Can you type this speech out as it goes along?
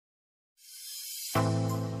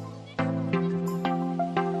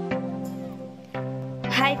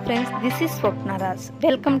Hi friends, this is స్వప్నరాజ్.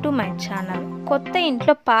 Welcome to my channel. కొత్త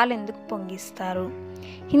ఇంట్లో పాలు ఎందుకు పొంగిస్తారు?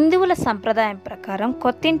 హిందువుల సంప్రదాయం ప్రకారం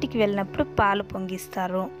కొత్త ఇంటికి వెళ్ళినప్పుడు పాలు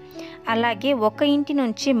పొంగిస్తారు. అలాగే ఒక ఇంటి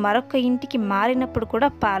నుంచి మరొక ఇంటికి మారినప్పుడు కూడా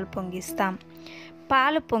పాలు పొంగిస్తాం.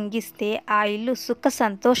 పాలు పొంగిస్తే ఆ ఇల్లు సుఖ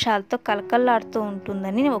సంతోషాలతో కలకల్లాడుతూ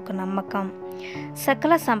ఉంటుందని ఒక నమ్మకం.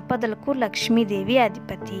 సకల సంపదలకు లక్ష్మీదేవి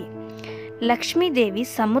అధిపతి. లక్ష్మీదేవి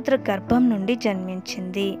సముద్ర గర్భం నుండి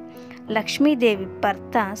జన్మించింది. లక్ష్మీదేవి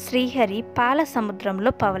భర్త శ్రీహరి పాల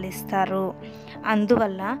సముద్రంలో పవలిస్తారు.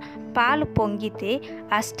 అందువల్ల పాలు పొంగితే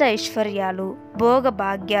అష్ట ఐశ్వర్యాలు,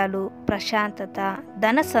 భోగభాగ్యాలు, ప్రశాంతత,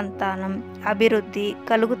 ధన సంతానం, అభివృద్ధి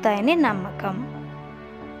కలుగుతాయని నమ్మకం.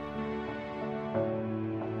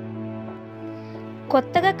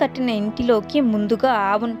 కొత్తగా కట్టిన ఇంటిలోకి ముందుగా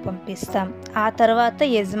ఆవును పంపిస్తాం. ఆ తర్వాత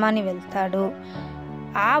యజమాని వెళ్తాడు.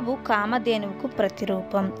 ఆవు కామధేనువుకు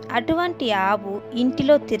ప్రతిరూపం. అటువంటి ఆవు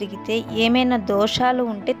ఇంటిలో తిరిగితే ఏమైనా దోషాలు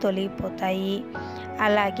ఉంటే తొలగిపోతాయి.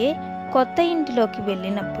 అలాగే కొత్త ఇంటిలోకి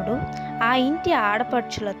వెళ్ళినప్పుడు ఆ ఇంటి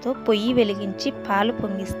ఆడపడుచులతో పొయ్యి వెలిగించి పాలు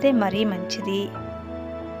పొంగిస్తే మరీ మంచిది.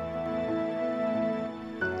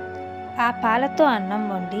 ఆ పాలతో అన్నం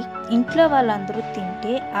వండి ఇంట్లో వాళ్ళందరూ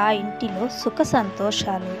తింటే ఆ ఇంటిలో సుఖ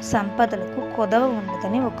సంతోషాలు, సంపదలకు కొదవ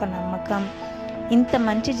ఉండదని ఒక నమ్మకం. ఇంత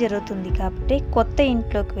మంచి జరుగుతుంది కాబట్టి కొత్త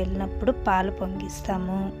ఇంట్లోకి వెళ్ళినప్పుడు పాలు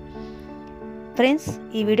పొంగిస్తాము. ఫ్రెండ్స్,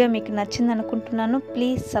 ఈ వీడియో మీకు నచ్చింది అనుకుంటున్నాను.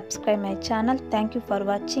 Please subscribe my channel. Thank you for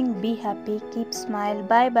watching. Be happy, keep smile.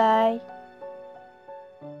 Bye bye.